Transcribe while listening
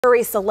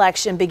Jury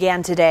selection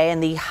began today in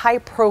the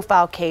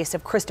high-profile case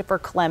of Christopher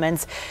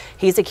Clements.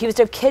 He's accused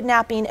of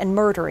kidnapping and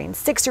murdering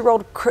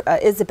 6-year-old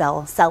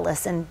Isabel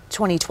Celis in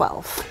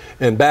 2012.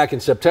 And back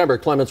in September,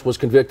 Clements was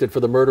convicted for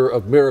the murder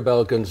of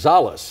Mirabel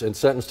Gonzalez and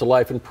sentenced to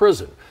life in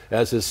prison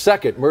as his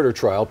second murder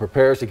trial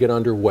prepares to get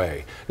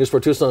underway. News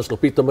 4 Tucson's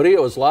Lupita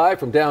Murillo is live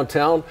from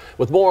downtown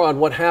with more on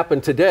what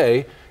happened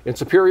today in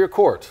Superior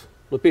Court.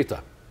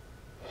 Lupita.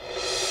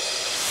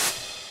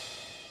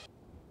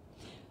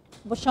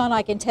 Well, Sean,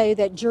 I can tell you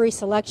that jury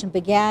selection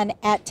began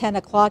at 10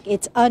 o'clock.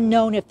 It's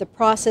unknown if the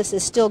process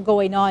is still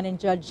going on in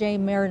Judge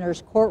James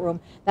Mariner's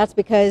courtroom. That's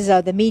because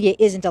the media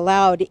isn't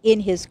allowed in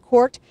his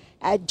court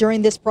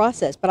during this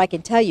process. But I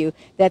can tell you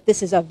that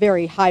this is a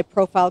very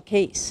high-profile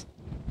case.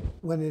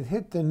 When it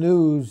hit the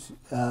news,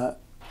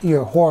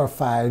 you're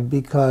horrified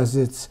because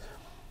it's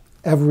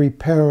every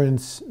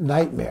parent's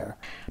nightmare.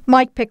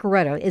 Mike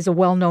Picaretta is a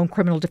well-known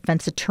criminal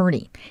defense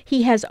attorney.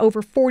 He has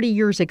over 40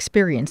 years'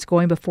 experience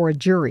going before a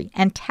jury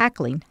and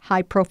tackling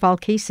high-profile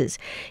cases.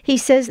 He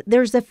says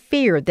there's a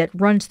fear that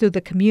runs through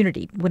the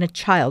community when a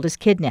child is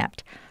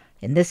kidnapped.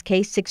 In this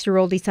case,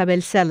 6-year-old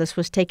Isabel Celis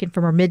was taken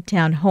from her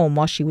Midtown home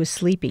while she was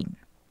sleeping.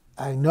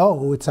 I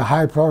know it's a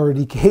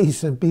high-priority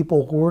case and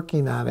people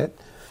working on it,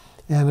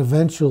 and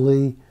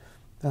eventually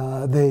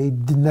they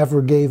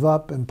never gave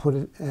up and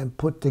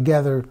put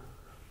together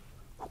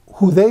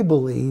who they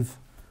believe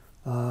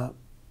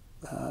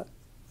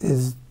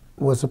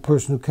was a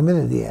person who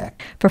committed the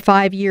act. For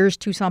 5 years,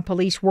 Tucson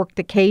police worked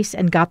the case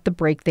and got the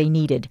break they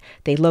needed.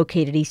 They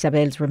located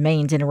Isabel's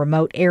remains in a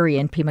remote area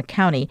in Pima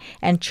County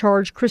and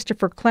charged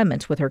Christopher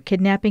Clements with her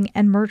kidnapping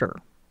and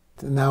murder.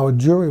 Now a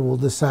jury will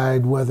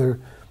decide whether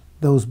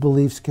those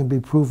beliefs can be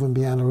proven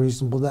beyond a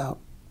reasonable doubt.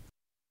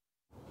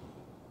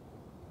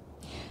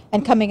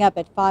 And coming up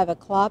at 5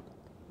 o'clock,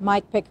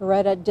 Mike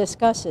Picaretta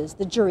discusses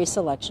the jury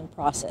selection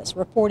process.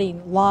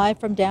 Reporting live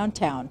from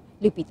downtown,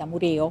 Lupita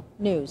Murillo,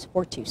 News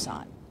 4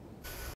 Tucson.